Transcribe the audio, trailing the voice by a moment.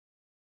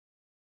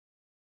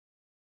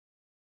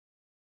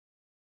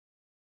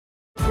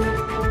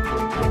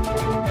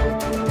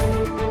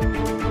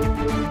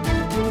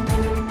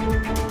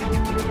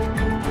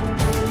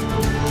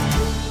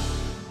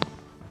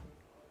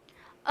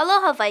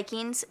Aloha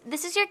Vikings,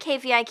 this is your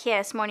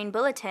KVIKS Morning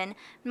Bulletin.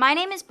 My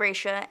name is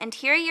Bracia, and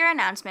here are your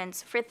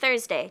announcements for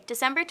Thursday,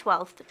 December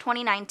 12th,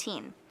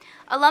 2019.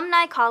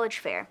 Alumni College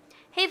Fair.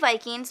 Hey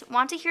Vikings,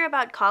 want to hear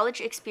about college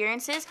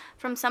experiences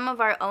from some of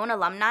our own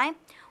alumni?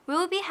 We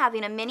will be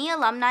having a mini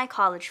alumni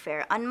college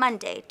fair on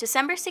Monday,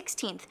 December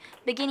 16th,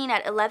 beginning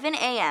at 11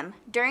 a.m.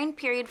 during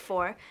period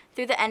 4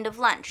 through the end of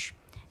lunch.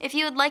 If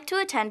you would like to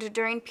attend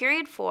during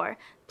period 4,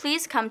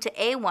 please come to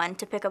A1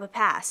 to pick up a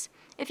pass.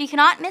 If you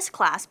cannot miss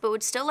class but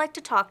would still like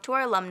to talk to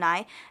our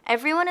alumni,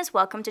 everyone is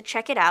welcome to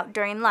check it out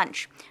during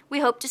lunch.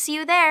 We hope to see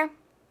you there.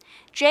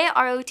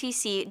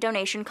 JROTC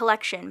Donation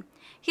Collection.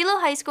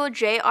 Hilo High School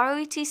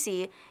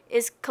JROTC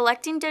is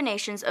collecting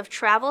donations of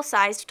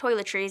travel-sized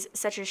toiletries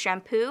such as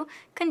shampoo,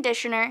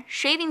 conditioner,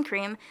 shaving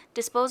cream,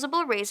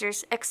 disposable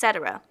razors,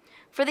 etc.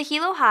 for the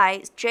Hilo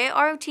High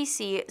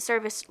JROTC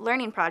Service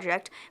Learning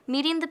Project,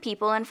 Meeting the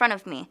People in Front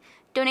of Me.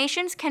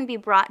 Donations can be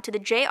brought to the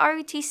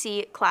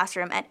JROTC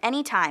classroom at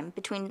any time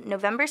between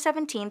November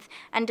 17th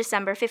and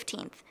December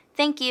 15th.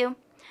 Thank you.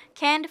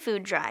 Canned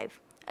Food Drive.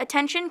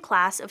 Attention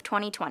class of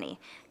 2020.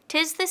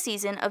 'Tis the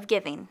season of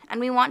giving, and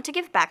we want to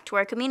give back to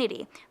our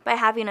community by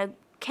having a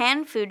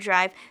canned food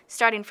drive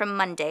starting from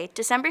Monday,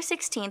 December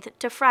 16th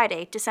to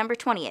Friday, December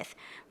 20th.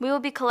 We will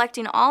be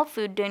collecting all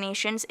food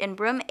donations in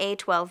room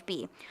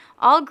A12B.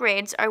 All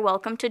grades are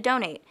welcome to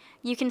donate.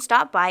 You can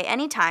stop by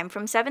anytime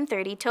from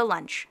 7:30 till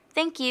lunch.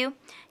 Thank you.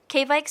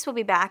 KVIKS will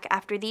be back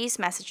after these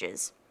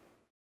messages.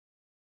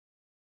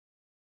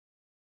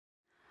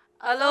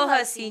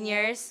 Aloha,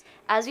 seniors!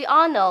 As we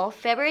all know,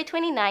 February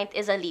 29th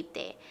is a leap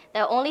day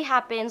that only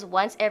happens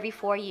once every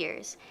 4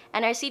 years,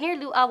 and our senior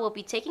luau will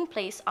be taking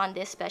place on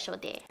this special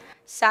day.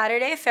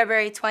 Saturday,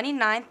 February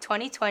 29th,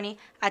 2020,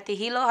 at the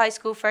Hilo High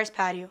School First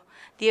Patio.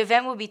 The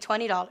event will be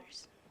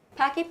 $20.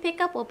 Packet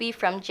pickup will be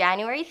from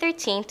January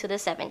 13th to the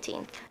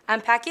 17th.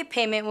 And packet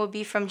payment will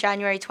be from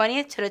January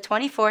 20th to the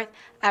 24th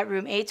at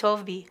room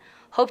A12B.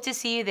 Hope to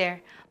see you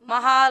there.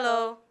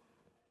 Mahalo!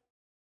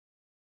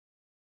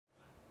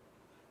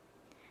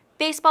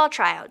 Baseball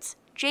tryouts.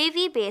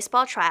 JV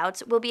baseball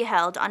tryouts will be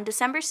held on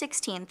December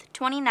 16th,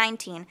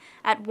 2019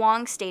 at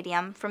Wong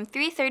Stadium from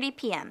 3:30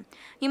 p.m.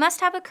 You must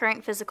have a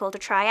current physical to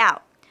try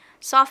out.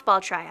 Softball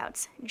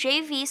tryouts.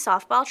 JV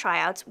softball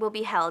tryouts will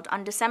be held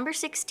on December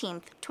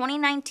 16th,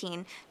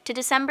 2019 to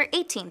December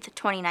 18th,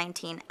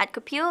 2019 at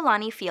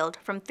Kapiolani Field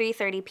from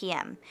 3:30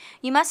 p.m.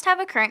 You must have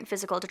a current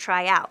physical to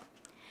try out.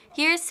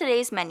 Here's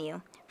today's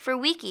menu. For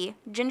Wiki,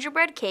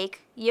 gingerbread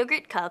cake,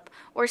 yogurt cup,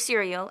 or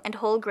cereal and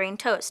whole grain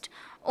toast,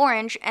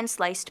 orange and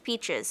sliced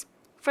peaches.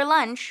 For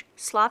lunch,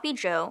 sloppy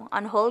joe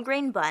on whole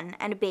grain bun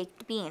and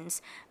baked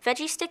beans,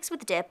 veggie sticks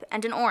with dip,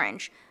 and an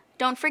orange.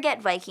 Don't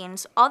forget,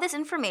 Vikings, all this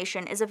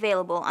information is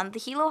available on the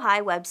Hilo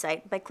High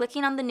website by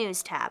clicking on the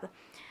News tab.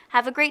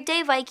 Have a great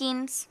day,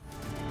 Vikings!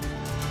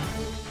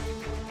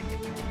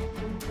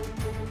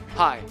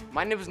 Hi,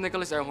 my name is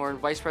Nicholas Airhorn,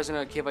 Vice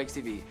President of KVIKS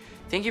TV.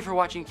 Thank you for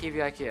watching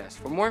KVIKS.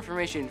 For more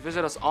information,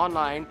 visit us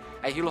online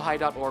at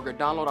hilohigh.org or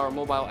download our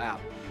mobile app.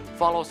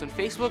 Follow us on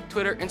Facebook,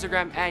 Twitter,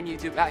 Instagram, and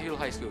YouTube at Hilo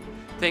High School.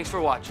 Thanks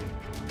for watching.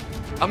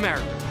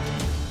 America!